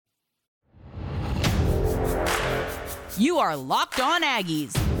You are Locked On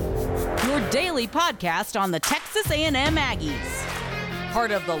Aggies, your daily podcast on the Texas A&M Aggies.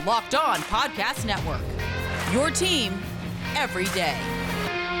 Part of the Locked On Podcast Network, your team every day.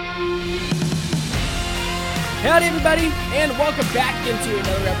 Howdy, everybody, and welcome back into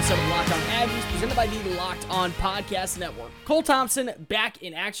another episode of Locked On Aggies, presented by the Locked On Podcast Network. Cole Thompson back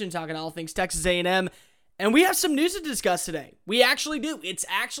in action, talking all things Texas A&M, and we have some news to discuss today. We actually do. It's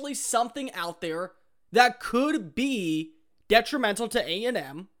actually something out there that could be detrimental to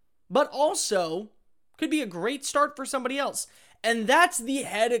A&M, but also could be a great start for somebody else. And that's the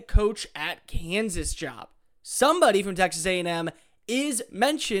head coach at Kansas job. Somebody from Texas A&M is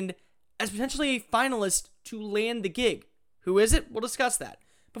mentioned as potentially a finalist to land the gig. Who is it? We'll discuss that.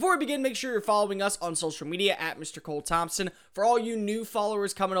 Before we begin, make sure you're following us on social media at Mr. Cole Thompson. For all you new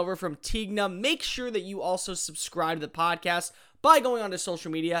followers coming over from Tigna, make sure that you also subscribe to the podcast by going onto social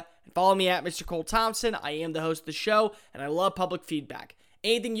media and follow me at Mr. Cole Thompson. I am the host of the show, and I love public feedback.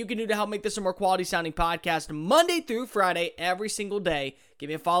 Anything you can do to help make this a more quality-sounding podcast Monday through Friday, every single day, give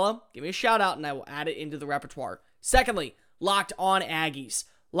me a follow, give me a shout-out, and I will add it into the repertoire. Secondly, Locked On Aggies.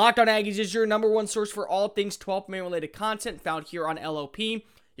 Locked On Aggies is your number one source for all things 12th man-related content found here on LOP.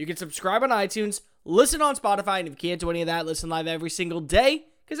 You can subscribe on iTunes, listen on Spotify, and if you can't do any of that, listen live every single day,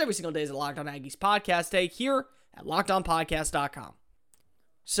 because every single day is a Locked On Aggies podcast day here at LockedOnPodcast.com.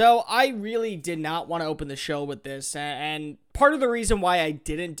 So I really did not want to open the show with this, and part of the reason why I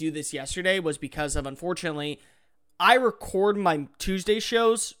didn't do this yesterday was because of, unfortunately, I record my Tuesday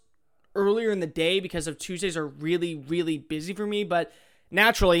shows earlier in the day because of Tuesdays are really, really busy for me, but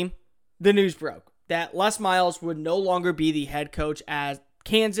naturally, the news broke that Les Miles would no longer be the head coach at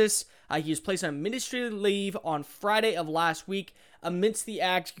Kansas. He was placed on administrative leave on Friday of last week amidst the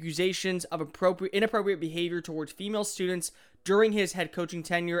accusations of inappropriate behavior towards female students during his head coaching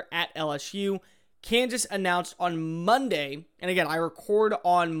tenure at LSU. Kansas announced on Monday, and again, I record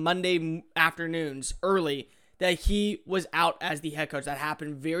on Monday afternoons early, that he was out as the head coach. That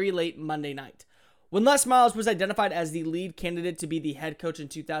happened very late Monday night. When Les Miles was identified as the lead candidate to be the head coach in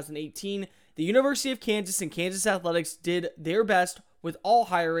 2018, the University of Kansas and Kansas Athletics did their best with all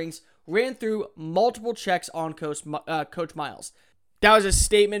hirings, ran through multiple checks on Coach Miles. That was a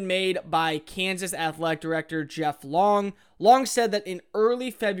statement made by Kansas Athletic Director Jeff Long. Long said that in early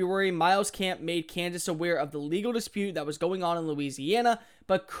February, Miles Camp made Kansas aware of the legal dispute that was going on in Louisiana,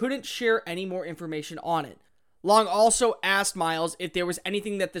 but couldn't share any more information on it. Long also asked Miles if there was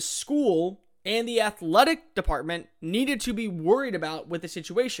anything that the school and the athletic department needed to be worried about with the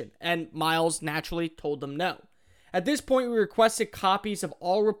situation, and Miles naturally told them no. At this point, we requested copies of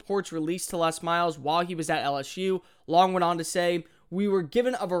all reports released to Les Miles while he was at LSU. Long went on to say, we were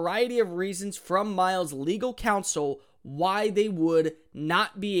given a variety of reasons from Miles' legal counsel why they would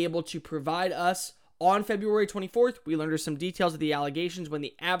not be able to provide us. On February 24th, we learned some details of the allegations when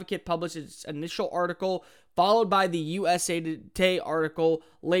the Advocate published its initial article, followed by the USA Today article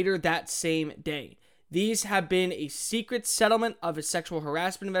later that same day. These have been a secret settlement of a sexual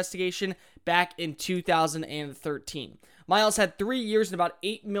harassment investigation back in 2013. Miles had 3 years and about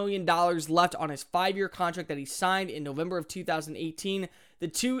 $8 million left on his 5-year contract that he signed in November of 2018. The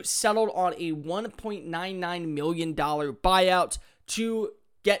two settled on a $1.99 million buyout to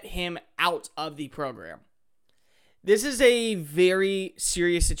get him out of the program. This is a very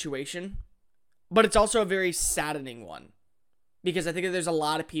serious situation, but it's also a very saddening one. Because I think that there's a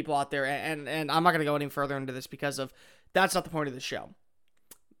lot of people out there, and I'm not going to go any further into this because of that's not the point of the show.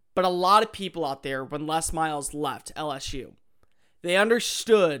 But a lot of people out there, when Les Miles left LSU, they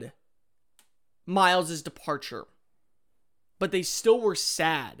understood Miles' departure. But they still were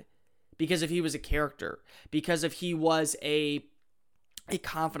sad because if he was a character, because if he was a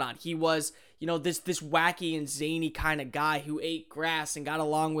confidant. He was, this wacky and zany kind of guy who ate grass and got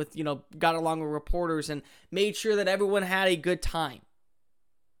along with reporters and made sure that everyone had a good time.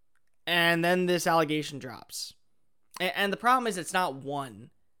 And then this allegation drops. And the problem is it's not one,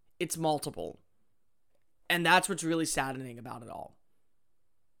 it's multiple. And that's what's really saddening about it all.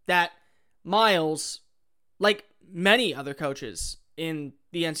 That Miles, like many other coaches in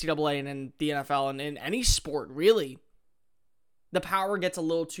the NCAA and in the NFL and in any sport, really, the power gets a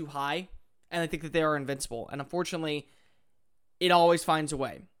little too high, and I think that they are invincible. And unfortunately, it always finds a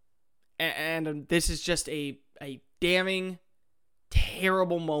way. And this is just a damning,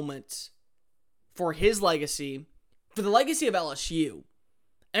 terrible moment for his legacy, for the legacy of LSU,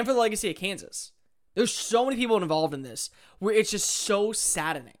 and for the legacy of Kansas. There's so many people involved in this where it's just so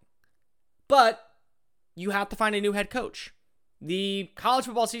saddening. But you have to find a new head coach. The college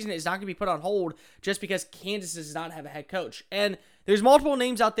football season is not going to be put on hold just because Kansas does not have a head coach. And there's multiple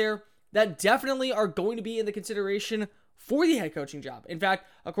names out there that definitely are going to be in the consideration for the head coaching job. In fact,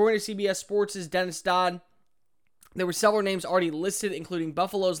 according to CBS Sports' Dennis Dodd, there were several names already listed, including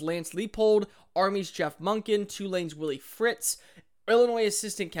Buffalo's Lance Leipold, Army's Jeff Monken, Tulane's Willie Fritz, Illinois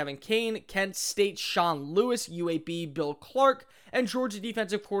assistant Kevin Kane, Kent State Sean Lewis, UAB Bill Clark, and Georgia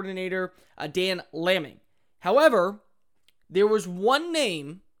defensive coordinator Dan Lanning. However, there was one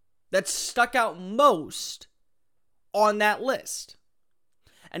name that stuck out most on that list,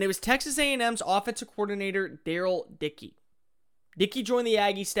 and it was Texas A&M's offensive coordinator Darrell Dickey. Dickey joined the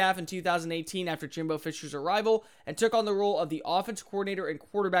Aggie staff in 2018 after Jimbo Fisher's arrival and took on the role of the offensive coordinator and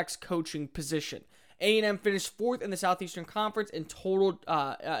quarterbacks coaching position. A&M finished 4th in the Southeastern Conference in total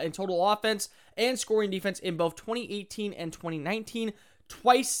offense and scoring defense in both 2018 and 2019.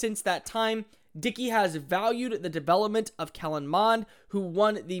 Twice since that time, Dickey has valued the development of Kellen Mond, who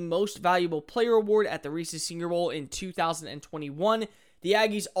won the Most Valuable Player Award at the Reese's Senior Bowl in 2021. The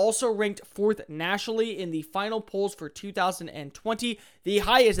Aggies also ranked 4th nationally in the final polls for 2020, the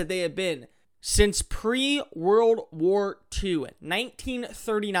highest that they have been since pre-World War II.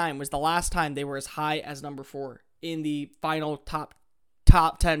 1939 was the last time they were as high as number 4 in the final top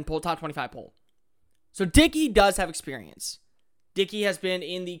 10 poll, top 25 poll. So Dickey does have experience. Dickey has been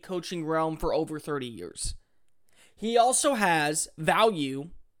in the coaching realm for over 30 years. He also has value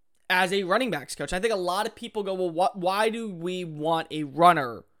as a running backs coach. I think a lot of people go, well, why do we want a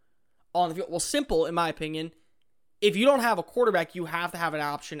runner on the field? Well, simple, in my opinion. If you don't have a quarterback, you have to have an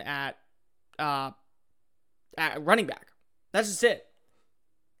option at running back. That's just it.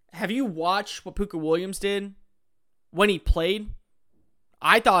 Have you watched what Pooka Williams did when he played?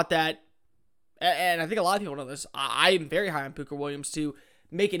 I thought that, and I think a lot of people know this, I am very high on Pooka Williams to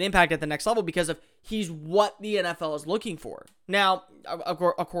make an impact at the next level because of he's what the NFL is looking for. Now,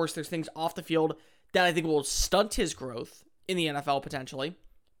 of course, there's things off the field that I think will stunt his growth in the NFL potentially.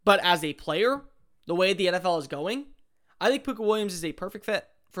 But as a player, the way the NFL is going, I think Pooka Williams is a perfect fit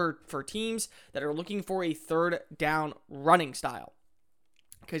for teams that are looking for a third down running style.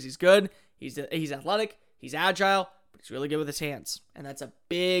 Because he's good, he's athletic, he's agile, but he's really good with his hands. And that's a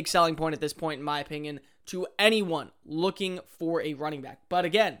big selling point at this point, in my opinion, to anyone looking for a running back. But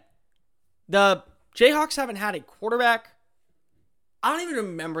again, the Jayhawks haven't had a quarterback. I don't even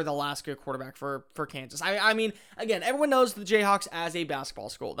remember the last good quarterback for Kansas. I mean, again, everyone knows the Jayhawks as a basketball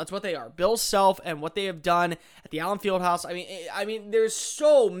school. That's what they are. Bill Self and what they have done at the Allen Fieldhouse. I mean, there's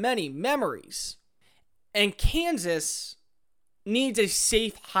so many memories. And Kansas needs a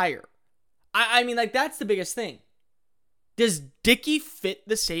safe hire. I mean, like, that's the biggest thing. Does Dickey fit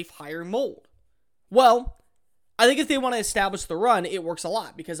the safe hire mold? Well, I think if they want to establish the run, it works a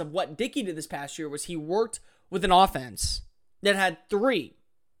lot because of what Dickey did this past year was he worked with an offense that had 3,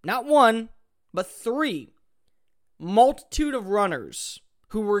 not 1, but 3 multitude of runners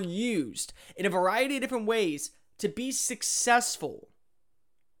who were used in a variety of different ways to be successful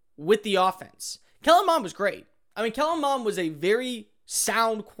with the offense. Kellen Mond was great. I mean, Kellen Mond was a very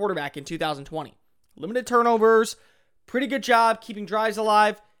sound quarterback in 2020. Limited turnovers, pretty good job keeping drives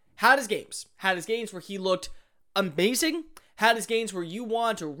alive. Had his games where he looked amazing. Had his games where you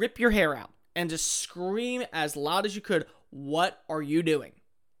want to rip your hair out and just scream as loud as you could, what are you doing?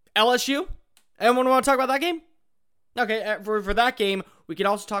 LSU? Anyone want to talk about that game? Okay, for that game, we could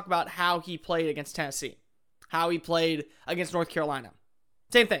also talk about how he played against Tennessee. How he played against North Carolina.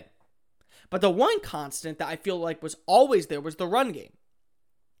 Same thing. But the one constant that I feel like was always there was the run game.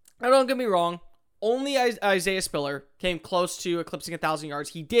 Now, don't get me wrong. Only Isaiah Spiller came close to eclipsing 1,000 yards.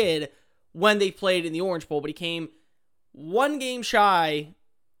 He did when they played in the Orange Bowl, but he came one game shy,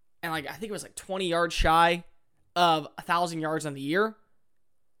 and I think it was 20 yards shy of 1,000 yards on the year.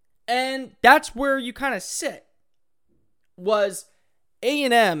 And that's where you kind of sit. Was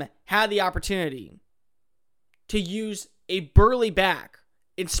A&M had the opportunity to use a burly back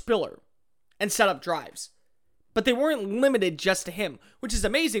in Spiller and set up drives. But they weren't limited just to him, which is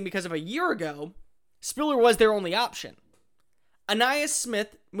amazing because of a year ago, Spiller was their only option. Ainias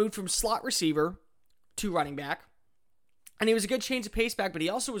Smith moved from slot receiver to running back, and he was a good change of pace back, but he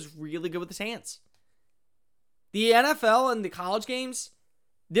also was really good with his hands. The NFL and the college games,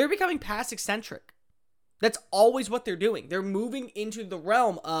 they're becoming pass eccentric. That's always what they're doing. They're moving into the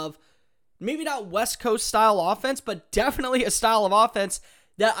realm of maybe not West Coast style offense, but definitely a style of offense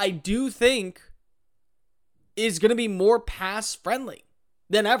that I do think is going to be more pass friendly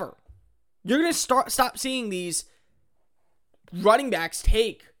than ever. You're going to stop seeing these running backs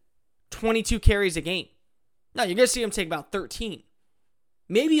take 22 carries a game. No, you're going to see them take about 13.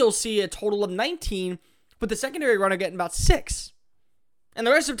 Maybe you'll see a total of 19, with the secondary runner getting about 6. And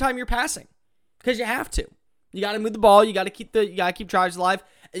the rest of the time you're passing because you have to. You got to move the ball, you got to keep drives alive,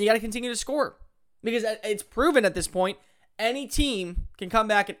 and you got to continue to score because it's proven at this point any team can come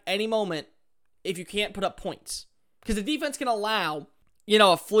back at any moment if you can't put up points. Because the defense can allow,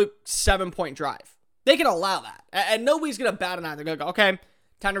 a fluke 7-point drive. They can allow that. And nobody's going to bat an eye. They're going to go, okay,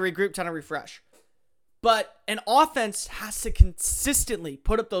 time to regroup, time to refresh. But an offense has to consistently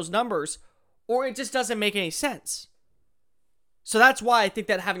put up those numbers or it just doesn't make any sense. So that's why I think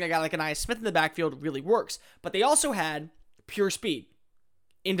that having a guy like Ainias Smith in the backfield really works. But they also had pure speed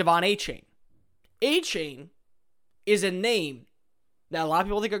in De'Von Achane. Achane is a name that a lot of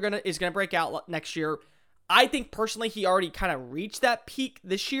people think is going to break out next year. I think personally he already kind of reached that peak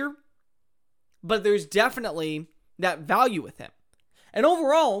this year. But there's definitely that value with him. And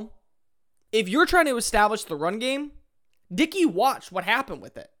overall, if you're trying to establish the run game, Dickey watched what happened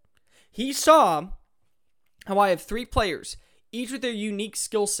with it. He saw how I have 3 players, each with their unique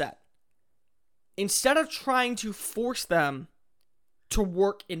skill set. Instead of trying to force them to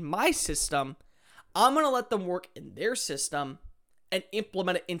work in my system, I'm going to let them work in their system and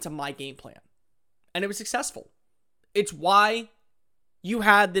implement it into my game plan. And it was successful. It's why you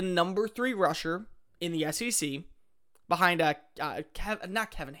had the number 3 rusher in the SEC behind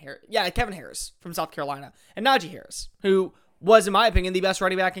Kevin Harris from South Carolina and Najee Harris, who was, in my opinion, the best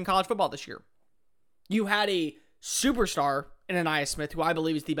running back in college football this year. You had a superstar in Ainias Smith, who I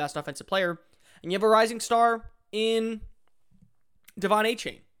believe is the best offensive player, and you have a rising star in De'Von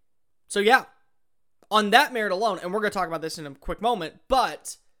Achane. So yeah, on that merit alone, and we're going to talk about this in a quick moment,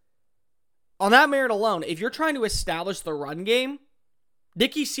 but on that merit alone, if you're trying to establish the run game,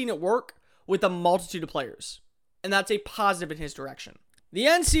 Dickey's seen it work with a multitude of players, and that's a positive in his direction. The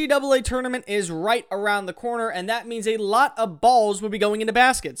NCAA tournament is right around the corner, and that means a lot of balls will be going into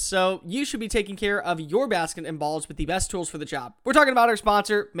baskets. So you should be taking care of your basket and balls with the best tools for the job. We're talking about our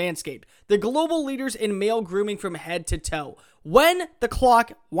sponsor, Manscaped, the global leaders in male grooming from head to toe. When the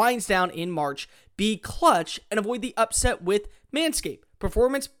clock winds down in March, be clutch and avoid the upset with Manscaped.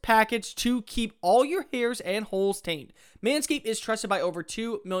 Performance package to keep all your hairs and holes tamed. Manscaped is trusted by over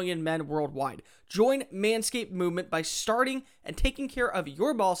 2 million men worldwide. Join Manscaped movement by starting and taking care of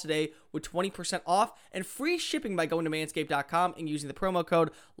your balls today with 20% off and free shipping by going to manscaped.com and using the promo code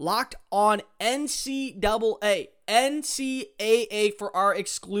LOCKEDONNCAA. NCAA for our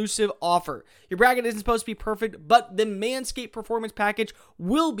exclusive offer. Your bracket isn't supposed to be perfect, but the Manscaped Performance Package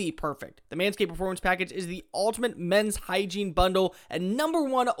will be perfect. The Manscaped Performance Package is the ultimate men's hygiene bundle and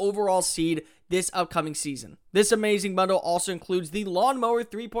 #1 overall seed this upcoming season. This amazing bundle also includes the Lawnmower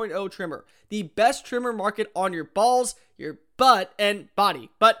 3.0 trimmer, the best trimmer market on your balls, your butt, and body,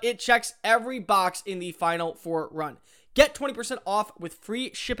 but it checks every box in the Final Four run. Get 20% off with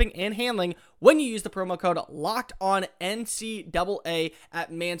free shipping and handling when you use the promo code LOCKEDONNCAA at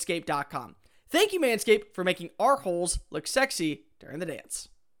manscaped.com. Thank you, Manscaped, for making our holes look sexy during the dance.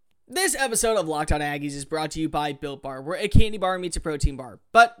 This episode of Locked On Aggies is brought to you by Built Bar, where a candy bar meets a protein bar.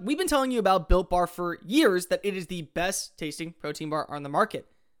 But we've been telling you about Built Bar for years, that it is the best tasting protein bar on the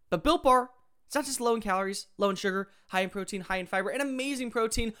market. But Built Bar, it's not just low in calories, low in sugar, high in protein, high in fiber, and amazing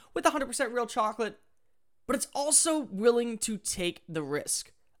protein with 100% real chocolate. But it's also willing to take the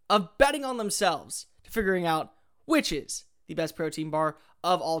risk of betting on themselves to figuring out which is the best protein bar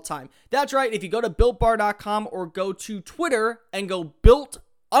of all time. That's right. If you go to BuiltBar.com or go to Twitter and go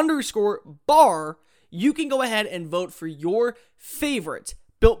Built_bar, you can go ahead and vote for your favorite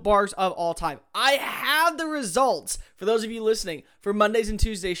Built Bars of all time. I have the results for those of you listening for Mondays and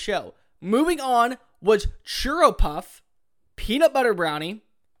Tuesdays show. Moving on was Churro Puff, Peanut Butter Brownie,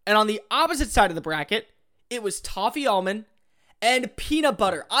 and on the opposite side of the bracket, it was Toffee Almond and Peanut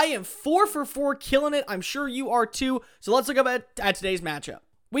Butter. I am 4 for 4, killing it. I'm sure you are too. So let's look up at today's matchup.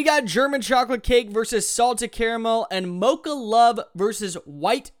 We got German chocolate cake versus salted caramel and mocha love versus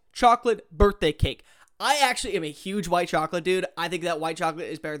white chocolate birthday cake. I actually am a huge white chocolate dude. I think that white chocolate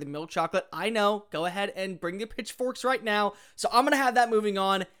is better than milk chocolate. I know. Go ahead and bring the pitchforks right now. So I'm going to have that moving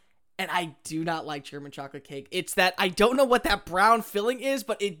on. And I do not like German chocolate cake. It's that I don't know what that brown filling is,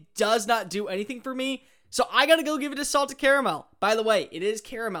 but it does not do anything for me. So I gotta go give it a salted caramel. By the way, it is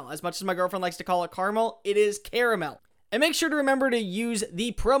caramel. As much as my girlfriend likes to call it caramel, it is caramel. And make sure to remember to use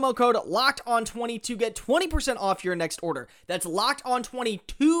the promo code LOCKEDON20 to get 20% off your next order. That's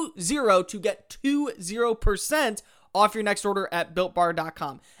LOCKEDON20 to get 20% off your next order at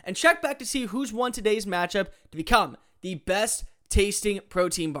BuiltBar.com. And check back to see who's won today's matchup to become the best tasting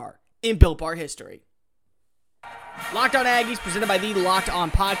protein bar in Built Bar history. Locked On Aggies, presented by the Locked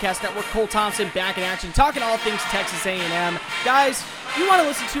On Podcast Network. Cole Thompson back in action, talking all things Texas A&M. Guys, you want to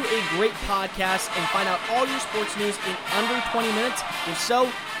listen to a great podcast and find out all your sports news in under 20 minutes? If so,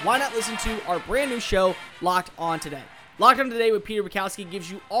 why not listen to our brand new show, Locked On Today? Locked On Today with Peter Bukowski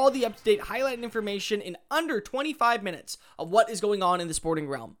gives you all the up-to-date highlighted information in under 25 minutes of what is going on in the sporting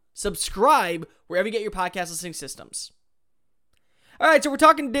realm. Subscribe wherever you get your podcast listening systems. All right, so we're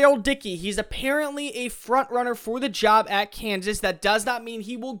talking Darrell Dickey. He's apparently a front runner for the job at Kansas. That does not mean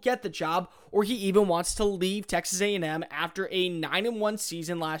he will get the job or he even wants to leave Texas A&M after a 9-1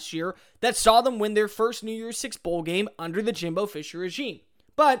 season last year that saw them win their first New Year's Six bowl game under the Jimbo Fisher regime.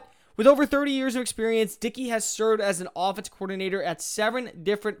 But with over 30 years of experience, Dickey has served as an offense coordinator at 7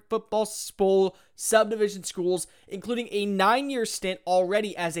 different football bowl subdivision schools, including a 9-year stint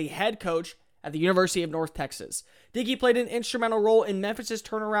already as a head coach at the University of North Texas. Dickey played an instrumental role in Memphis'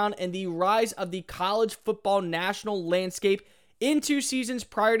 turnaround and the rise of the college football national landscape. In 2 seasons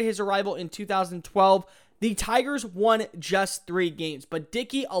prior to his arrival in 2012, the Tigers won just 3 games, but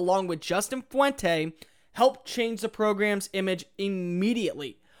Dickey, along with Justin Fuente, helped change the program's image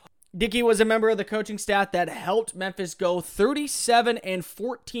immediately. Dickey was a member of the coaching staff that helped Memphis go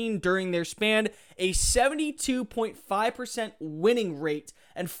 37-14 during their span, a 72.5% winning rate,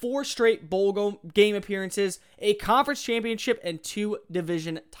 and 4 straight bowl game appearances, a conference championship, and 2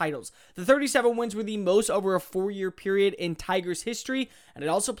 division titles. The 37 wins were the most over a 4-year period in Tigers history, and it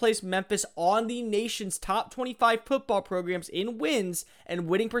also placed Memphis on the nation's top 25 football programs in wins and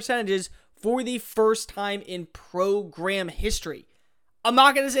winning percentages for the first time in program history. I'm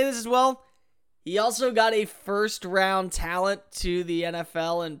not going to say this as well. He also got a first-round talent to the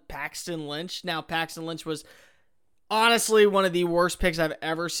NFL in Paxton Lynch. Now, Paxton Lynch was honestly one of the worst picks I've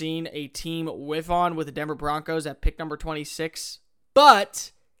ever seen a team whiff on with the Denver Broncos at pick number 26.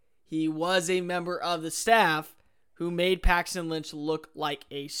 But he was a member of the staff who made Paxton Lynch look like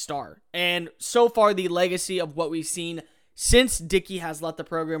a star. And so far, the legacy of what we've seen since Dickey has left the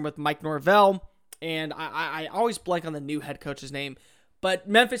program with Mike Norvell, and I always blank on the new head coach's name, but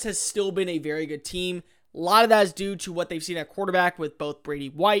Memphis has still been a very good team. A lot of that is due to what they've seen at quarterback with both Brady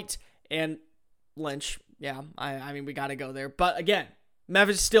White and Lynch. Yeah, I mean, we got to go there. But again,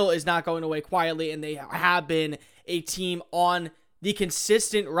 Memphis still is not going away quietly, and they have been a team on the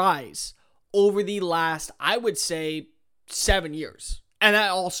consistent rise over the last, I would say, 7 years. And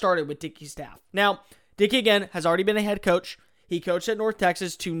that all started with Dickey's staff. Now, Dickey, again, has already been a head coach. He coached at North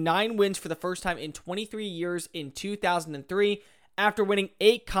Texas to 9 wins for the first time in 23 years in 2003. After winning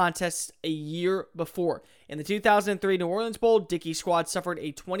 8 contests a year before. In the 2003 New Orleans Bowl, Dickey's squad suffered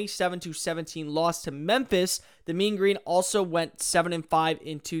a 27-17 loss to Memphis. The Mean Green also went 7-5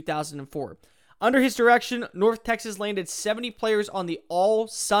 in 2004. Under his direction, North Texas landed 70 players on the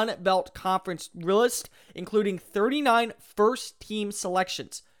All-Sun Belt Conference list, including 39 first-team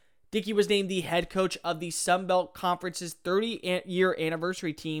selections. Dickey was named the head coach of the Sun Belt Conference's 30-year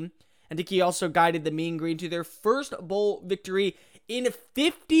anniversary team. And Dickey also guided the Mean Green to their first bowl victory in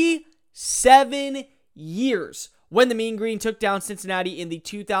 57 years when the Mean Green took down Cincinnati in the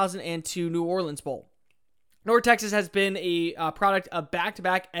 2002 New Orleans Bowl. North Texas has been a product of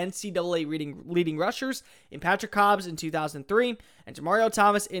back-to-back NCAA leading rushers in Patrick Cobbs in 2003 and Jamario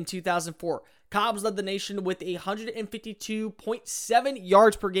Thomas in 2004. Cobbs led the nation with 152.7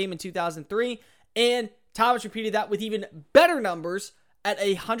 yards per game in 2003, and Thomas repeated that with even better numbers at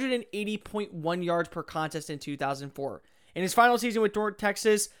 180.1 yards per contest in 2004. In his final season with North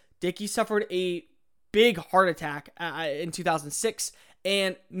Texas, Dickey suffered a big heart attack in 2006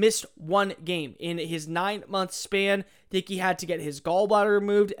 and missed 1 game. In his 9-month span, Dickey had to get his gallbladder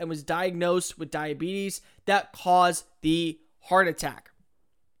removed and was diagnosed with diabetes that caused the heart attack.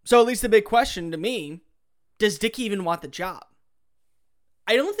 So at least the big question to me, does Dickey even want the job?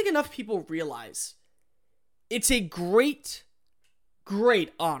 I don't think enough people realize it's a great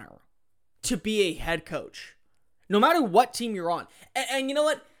honor to be a head coach, no matter what team you're on. And you know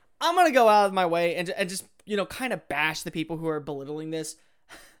what? I'm going to go out of my way and just, kind of bash the people who are belittling this.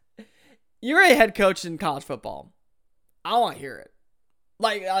 You're a head coach in college football. I want to hear it.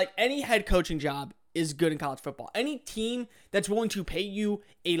 Like any head coaching job is good in college football. Any team that's willing to pay you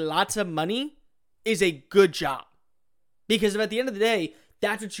a lot of money is a good job. Because at the end of the day,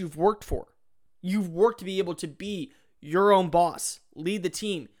 that's what you've worked for. You've worked to be able to be your own boss, lead the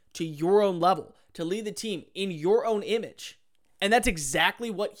team to your own level, to lead the team in your own image. And that's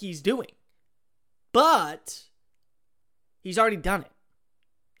exactly what he's doing. But he's already done it.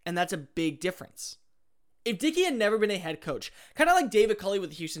 And that's a big difference. If Dickey had never been a head coach, kind of like David Culley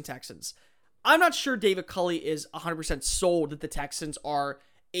with the Houston Texans, I'm not sure David Culley is 100% sold that the Texans are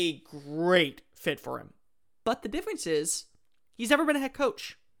a great fit for him. But the difference is, he's never been a head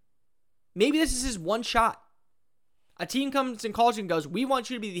coach. Maybe this is his one shot. A team comes and calls you and goes, we want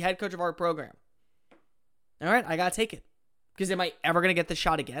you to be the head coach of our program. All right, I got to take it. Because am I ever going to get this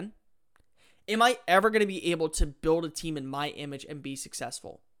shot again? Am I ever going to be able to build a team in my image and be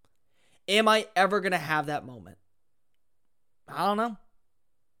successful? Am I ever going to have that moment? I don't know.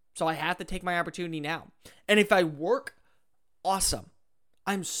 So I have to take my opportunity now. And if I work, awesome.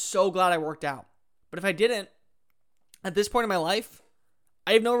 I'm so glad I worked out. But if I didn't, at this point in my life,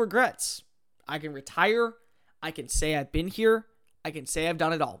 I have no regrets. I can retire. I can say I've been here. I can say I've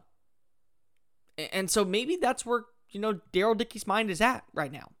done it all. And so maybe that's where, Daryl Dickey's mind is at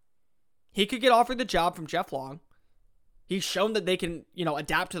right now. He could get offered the job from Jeff Long. He's shown that they can,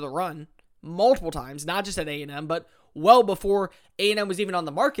 adapt to the run multiple times, not just at A&M, but well before A&M was even on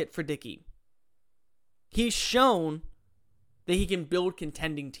the market for Dickey. He's shown that he can build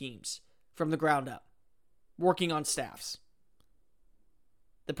contending teams from the ground up, working on staffs.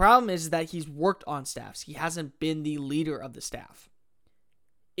 The problem is that he's worked on staffs. He hasn't been the leader of the staff.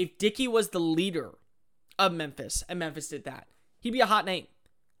 If Dickey was the leader of Memphis, and Memphis did that, he'd be a hot name.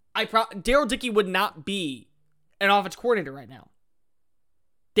 Daryl Dickey would not be an offense coordinator right now.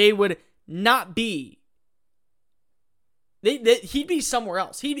 They would not be. He'd be somewhere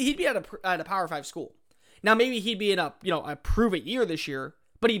else. He'd be at a Power 5 school. Now maybe he'd be in a prove it year this year,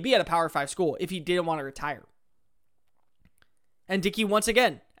 but he'd be at a Power 5 school if he didn't want to retire. And Dickey, once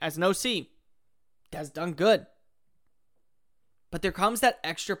again, as an OC, has done good. But there comes that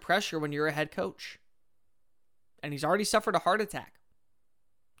extra pressure when you're a head coach. And he's already suffered a heart attack.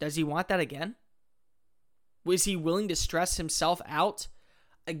 Does he want that again? Was he willing to stress himself out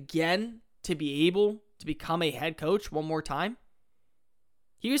again to be able to become a head coach one more time?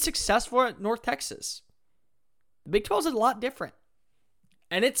 He was successful at North Texas. The Big 12 is a lot different.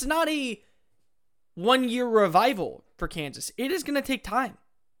 And it's not a one-year revival for Kansas. It is going to take time.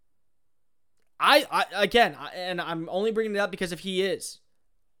 I'm only bringing it up because if he is.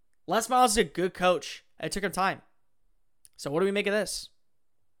 Les Miles is a good coach. It took him time. So what do we make of this?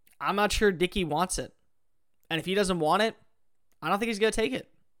 I'm not sure Dickey wants it. And if he doesn't want it, I don't think he's going to take it.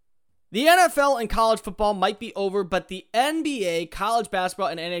 The NFL and college football might be over, but the NBA, college basketball,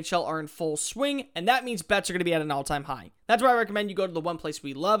 and NHL are in full swing, and that means bets are going to be at an all-time high. That's why I recommend you go to the one place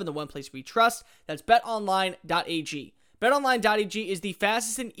we love and the one place we trust. That's betonline.ag. BetOnline.ag is the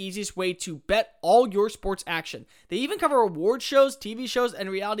fastest and easiest way to bet all your sports action. They even cover award shows, TV shows, and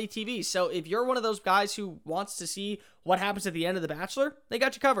reality TV. So if you're one of those guys who wants to see what happens at the end of The Bachelor, they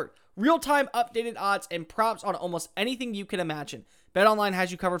got you covered. Real-time updated odds and props on almost anything you can imagine. BetOnline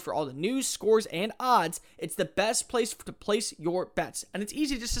has you covered for all the news, scores, and odds. It's the best place to place your bets, and it's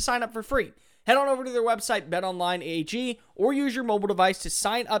easy just to sign up for free. Head on over to their website, BetOnline.ag, or use your mobile device to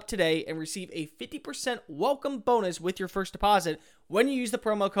sign up today and receive a 50% welcome bonus with your first deposit when you use the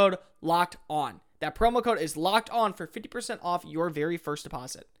promo code LOCKEDON. That promo code is LOCKEDON for 50% off your very first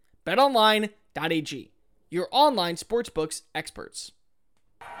deposit. BetOnline.ag, your online sportsbooks experts.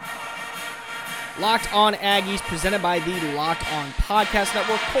 Locked On Aggies, presented by the Locked On Podcast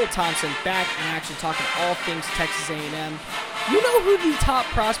Network. Cole Thompson back in action, talking all things Texas A&M. You know who the top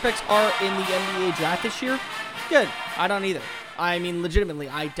prospects are in the NBA draft this year? Good. I don't either. I mean, legitimately,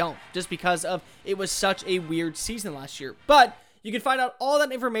 I don't. Just because of it was such a weird season last year. But you can find out all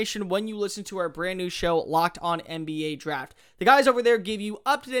that information when you listen to our brand new show, Locked On NBA Draft. The guys over there give you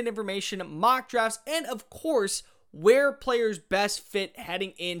up-to-date information, mock drafts, and of course, where players best fit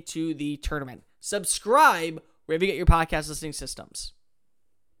heading into the tournament. Subscribe wherever you get your podcast listening systems.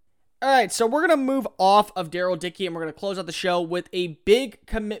 All right, so we're going to move off of Daryl Dickey, and we're going to close out the show with a big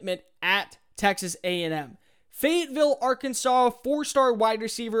commitment at Texas A&M. Fayetteville, Arkansas, 4-star wide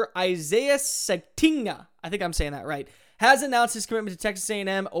receiver Isaiah Sategna, I think I'm saying that right, has announced his commitment to Texas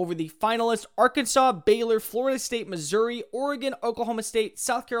A&M over the finalists Arkansas, Baylor, Florida State, Missouri, Oregon, Oklahoma State,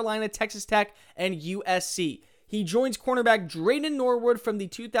 South Carolina, Texas Tech, and USC. He joins cornerback Drayden Norwood from the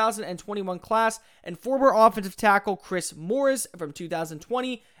 2021 class and former offensive tackle Chris Morris from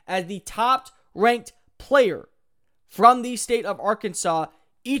 2020 as the top-ranked player from the state of Arkansas,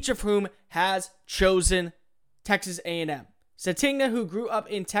 each of whom has chosen Texas A&M. Sategna, who grew up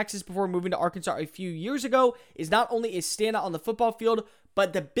in Texas before moving to Arkansas a few years ago, is not only a standout on the football field,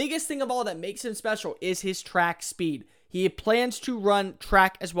 but the biggest thing of all that makes him special is his track speed. He plans to run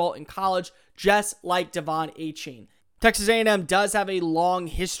track as well in college, just like Devon Achane. Texas A&M does have a long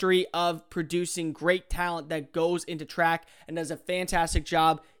history of producing great talent that goes into track and does a fantastic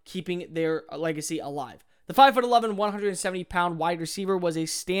job keeping their legacy alive. The 5'11", 170-pound wide receiver was a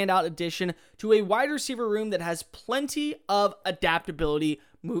standout addition to a wide receiver room that has plenty of adaptability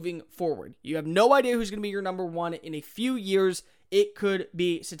moving forward. You have no idea who's going to be your number one in a few years. It could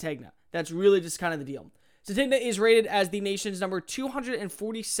be Sategna. That's really just kind of the deal. Satigna is rated as the nation's number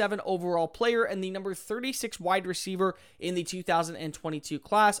 247 overall player and the number 36 wide receiver in the 2022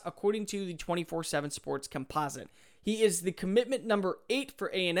 class, according to the 24/7 Sports Composite. He is the commitment number 8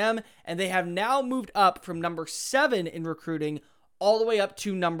 for A&M, and they have now moved up from number 7 in recruiting all the way up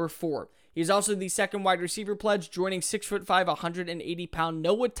to number 4. He's also the second wide receiver pledge, joining 6'5", 180-pound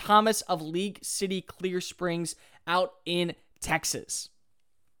Noah Thomas of League City Clear Springs out in Texas.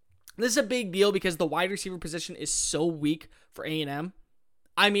 This is a big deal because the wide receiver position is so weak for A&M.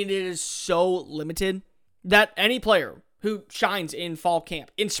 I mean, it is so limited that any player who shines in fall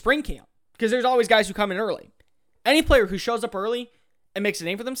camp, in spring camp, because there's always guys who come in early, any player who shows up early and makes a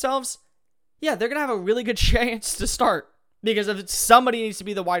name for themselves, yeah, they're going to have a really good chance to start because if somebody needs to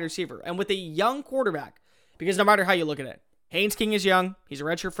be the wide receiver. And with a young quarterback, because no matter how you look at it, Haynes King is young. He's a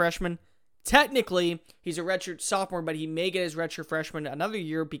redshirt freshman. Technically, he's a redshirt sophomore, but he may get his redshirt freshman another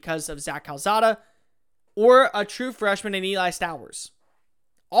year because of Zach Calzada or a true freshman in Eli Stowers.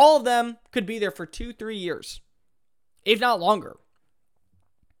 All of them could be there for 2-3 years, if not longer.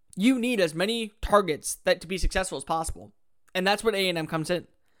 You need as many targets to be successful as possible, and that's what A&M comes in.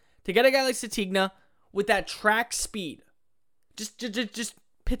 To get a guy like Satigna with that track speed, just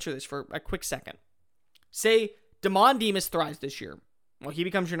picture this for a quick second. Say Damon Demas thrives this year. Well, he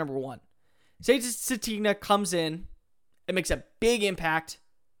becomes your number 1. Say Satigna comes in and makes a big impact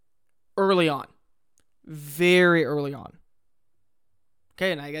early on. Very early on.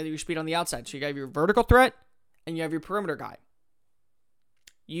 Okay, now you got your speed on the outside. So you got your vertical threat and you have your perimeter guy.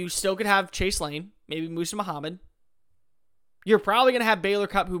 You still could have Chase Lane, maybe Musa Muhammad. You're probably going to have Baylor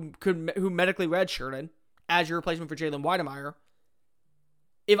Cupp, who medically redshirted, as your replacement for Jalen Weidemeyer.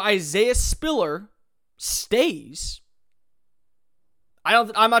 If Isaiah Spiller stays,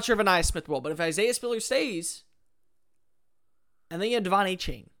 I'm not sure if Anaya Smith will, but if Isaiah Spiller stays, and then you have Devon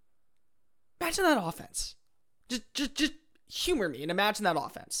Achane, imagine that offense. Just humor me and imagine that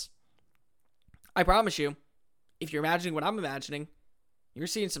offense. I promise you, if you're imagining what I'm imagining, you're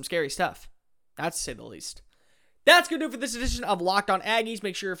seeing some scary stuff. That's to say the least. That's going to do it for this edition of Locked On Aggies.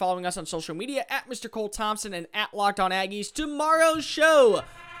 Make sure you're following us on social media at Mr. Cole Thompson and at Locked On Aggies. Tomorrow's show,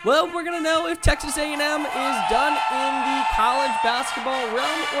 well, we're going to know if Texas A&M is done in the college basketball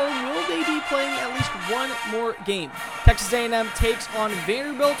realm or will they be playing at least one more game. Texas A&M takes on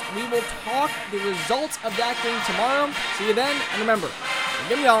Vanderbilt. We will talk the results of that game tomorrow. See you then. And remember,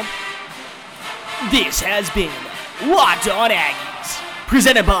 give me all. This has been Locked On Aggies,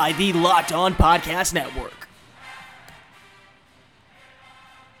 presented by the Locked On Podcast Network.